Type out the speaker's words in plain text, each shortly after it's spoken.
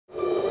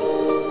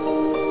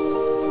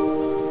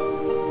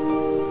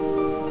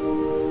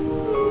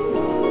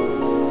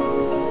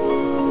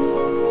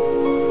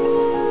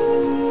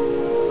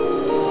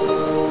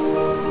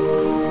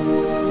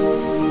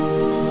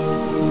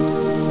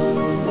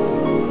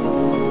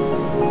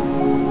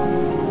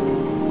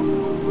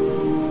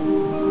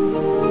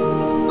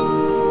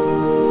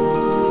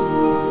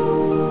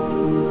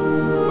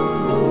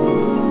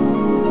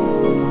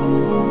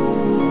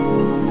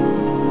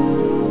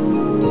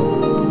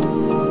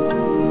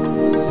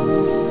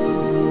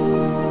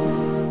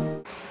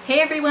Hey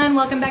everyone,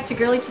 welcome back to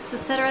Girly Tips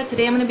Etc.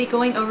 Today I'm going to be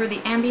going over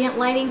the ambient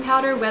lighting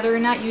powder, whether or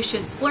not you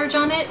should splurge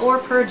on it or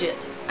purge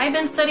it. I've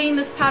been studying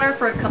this powder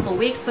for a couple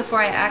weeks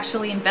before I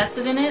actually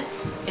invested in it.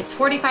 It's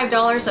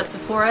 $45 at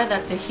Sephora.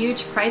 That's a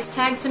huge price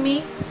tag to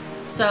me,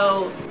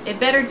 so it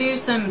better do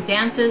some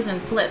dances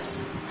and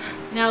flips.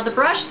 Now the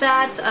brush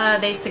that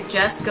they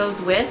suggest goes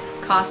with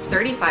costs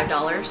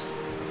 $35,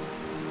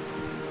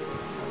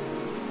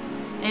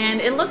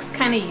 and it looks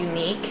kind of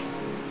unique.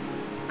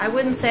 I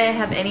wouldn't say I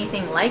have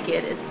anything like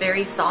it. It's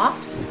very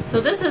soft.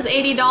 So this is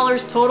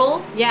 $80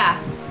 total.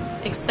 Yeah,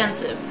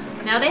 expensive.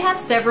 Now they have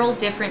several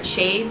different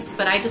shades,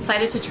 but I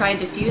decided to try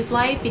Diffuse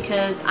Light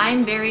because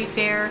I'm very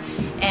fair,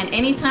 and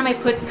anytime I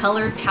put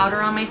colored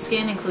powder on my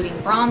skin, including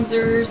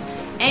bronzers,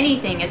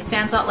 anything, it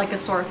stands out like a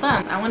sore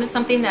thumb. I wanted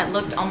something that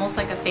looked almost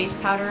like a face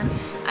powder.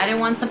 I didn't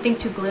want something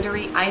too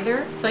glittery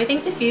either. So I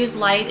think Diffuse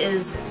Light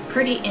is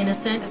pretty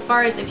innocent. As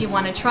far as if you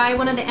want to try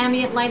one of the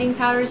ambient lighting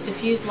powders,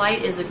 Diffuse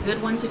Light is a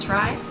good one to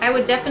try. I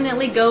would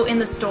definitely go in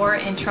the store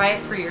and try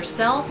it for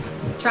yourself.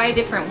 Try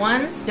different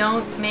ones.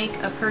 Don't make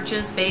a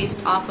purchase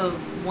based off of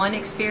one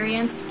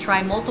experience.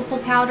 Try multiple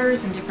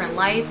powders and different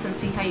lights and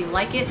see how you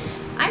like it.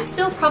 I'm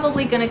still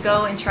probably gonna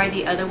go and try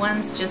the other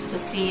ones just to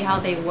see how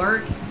they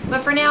work,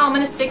 but for now I'm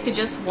gonna stick to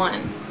just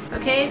one.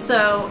 Okay,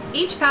 so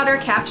each powder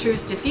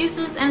captures,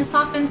 diffuses, and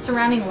softens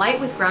surrounding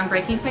light with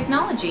groundbreaking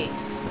technology.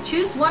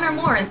 Choose one or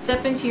more and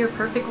step into your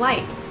perfect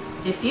light.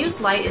 Diffuse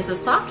Light is a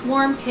soft,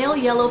 warm, pale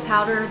yellow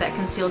powder that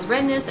conceals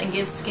redness and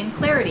gives skin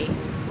clarity,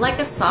 like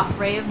a soft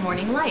ray of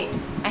morning light.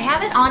 I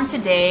have it on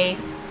today.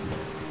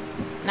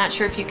 Not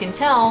sure if you can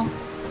tell,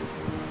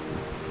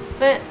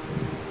 but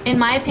in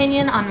my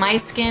opinion, on my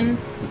skin,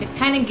 it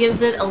kind of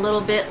gives it a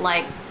little bit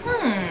like,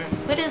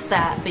 what is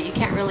that? But you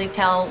can't really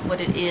tell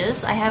what it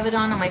is. I have it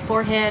on my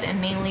forehead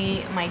and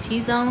mainly my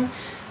T-zone.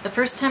 The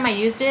first time I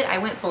used it, I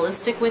went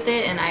ballistic with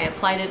it and I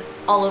applied it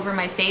all over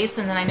my face,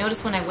 and then I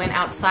noticed when I went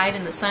outside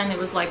in the sun, it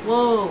was like,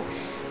 whoa,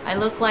 I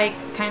look like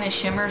kind of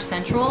shimmer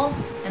central.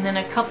 And then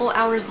a couple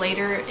hours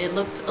later, it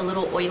looked a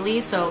little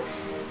oily, so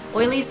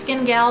oily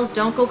skin gals,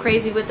 don't go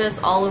crazy with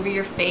this all over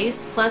your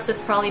face. Plus,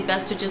 it's probably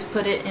best to just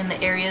put it in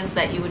the areas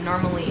that you would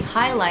normally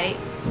highlight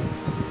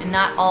and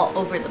not all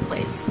over the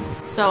place.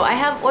 So I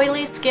have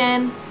oily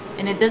skin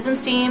and it doesn't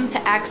seem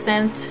to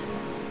accent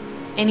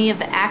any of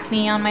the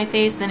acne on my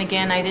face. Then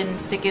again, I didn't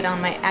stick it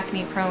on my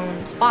acne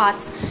prone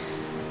spots,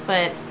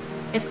 but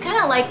it's kind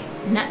of like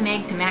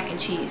nutmeg to mac and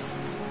cheese.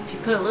 If you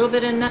put a little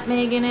bit of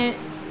nutmeg in it,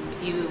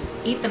 you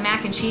eat the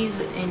mac and cheese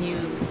and you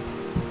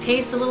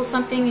taste a little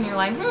something and you're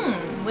like,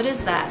 what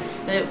is that?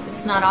 But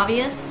it's not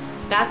obvious.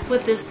 That's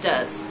what this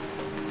does.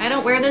 I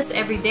don't wear this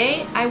every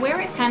day. I wear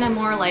it kind of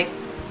more like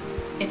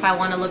if I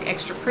want to look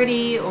extra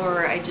pretty,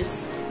 or I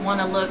just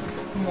want to look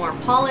more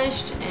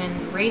polished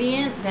and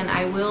radiant, then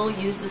I will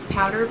use this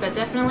powder, but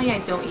definitely I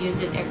don't use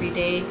it every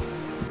day.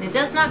 And it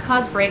does not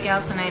cause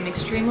breakouts, and I am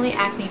extremely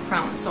acne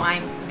prone, so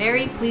I'm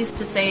very pleased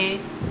to say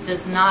it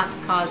does not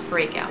cause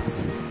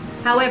breakouts.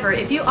 However,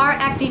 if you are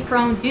acne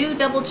prone, do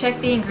double check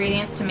the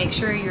ingredients to make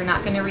sure you're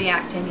not going to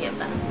react to any of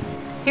them.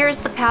 Here's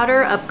the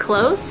powder up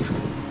close.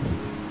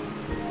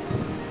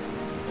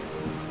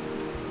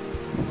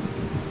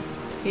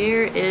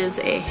 Here is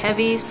a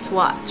heavy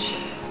swatch.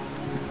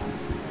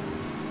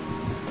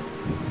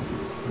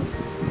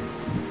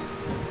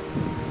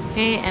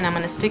 Okay, and I'm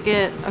going to stick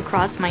it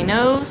across my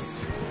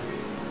nose.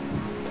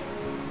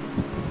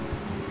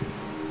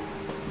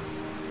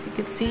 So you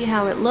can see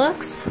how it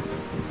looks.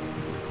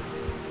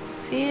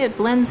 See, it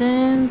blends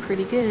in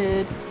pretty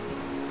good.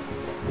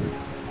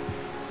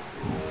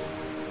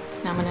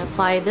 Now I'm going to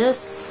apply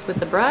this with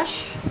the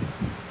brush.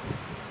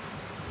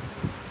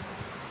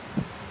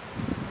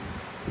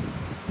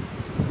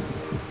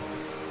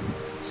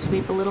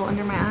 Sweep a little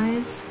under my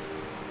eyes.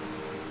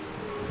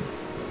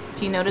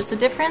 Do you notice a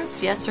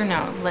difference? Yes or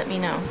no? Let me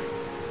know.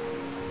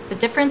 The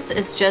difference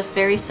is just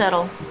very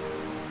subtle.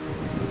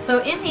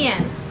 So in the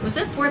end, was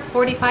this worth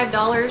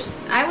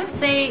 $45? I would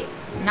say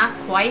not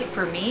quite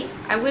for me.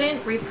 I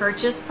wouldn't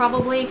repurchase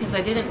probably because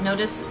I didn't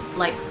notice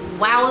like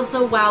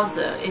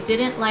wowza. It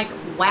didn't like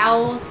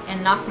wow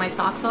and knock my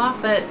socks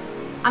off, but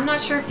I'm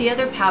not sure if the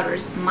other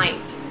powders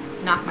might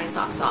knock my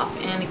socks off.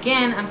 And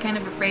again, I'm kind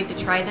of afraid to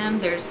try them.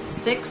 There's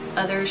 6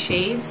 other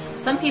shades.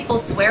 Some people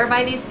swear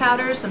by these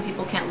powders, some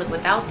people can't live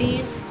without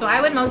these. So I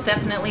would most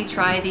definitely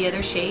try the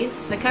other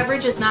shades. The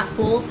coverage is not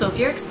full, so if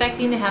you're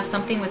expecting to have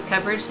something with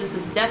coverage, this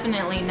is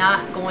definitely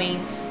not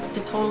going to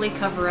totally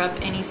cover up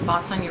any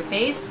spots on your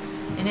face.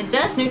 And it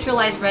does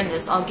neutralize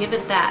redness, I'll give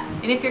it that.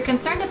 And if you're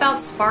concerned about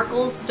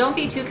sparkles, don't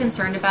be too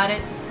concerned about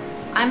it.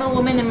 I'm a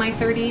woman in my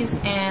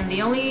 30s, and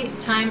the only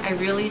time I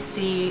really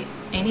see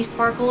any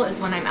sparkle is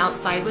when I'm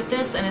outside with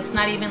this, and it's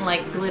not even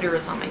like glitter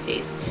is on my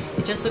face.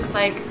 It just looks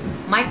like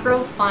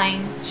micro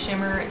fine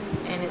shimmer,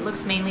 and it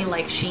looks mainly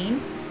like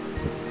sheen.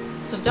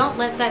 So don't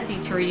let that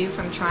deter you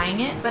from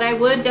trying it, but I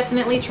would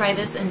definitely try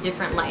this in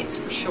different lights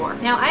for sure.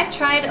 Now I've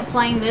tried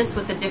applying this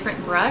with a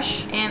different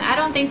brush, and I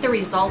don't think the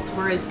results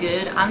were as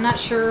good. I'm not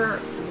sure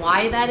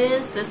why that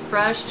is. This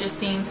brush just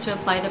seems to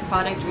apply the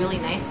product really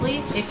nicely.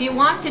 If you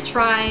want to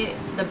try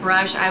the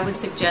brush, I would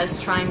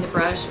suggest trying the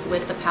brush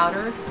with the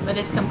powder, but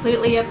it's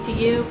completely up to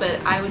you, but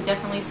I would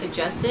definitely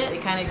suggest it. They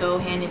kind of go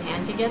hand in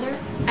hand together.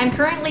 I'm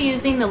currently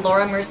using the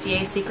Laura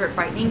Mercier Secret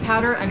Brightening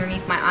Powder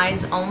underneath my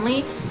eyes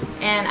only,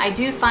 and I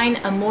do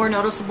find a more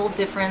noticeable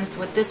difference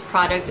with this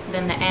product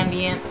than the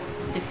Ambient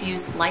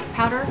Diffused Light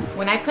Powder.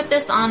 When I put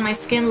this on, my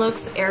skin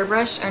looks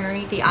airbrushed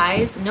underneath the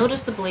eyes,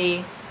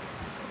 noticeably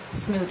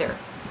smoother.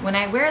 When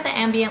I wear the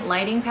Ambient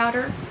Lighting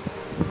Powder,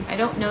 I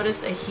don't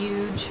notice a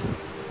huge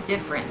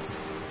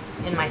difference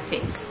in my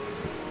face.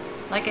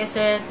 Like I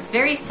said, it's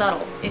very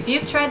subtle. If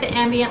you've tried the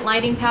Ambient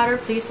Lighting Powder,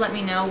 please let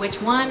me know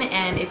which one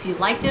and if you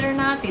liked it or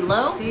not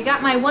below. You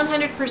got my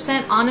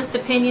 100% honest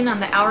opinion on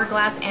the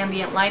Hourglass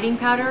Ambient Lighting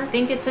Powder. I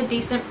think it's a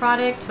decent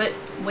product, but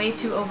way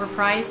too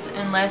overpriced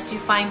unless you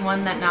find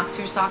one that knocks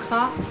your socks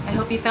off. I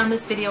hope you found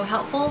this video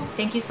helpful.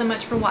 Thank you so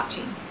much for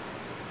watching.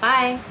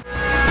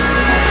 Bye!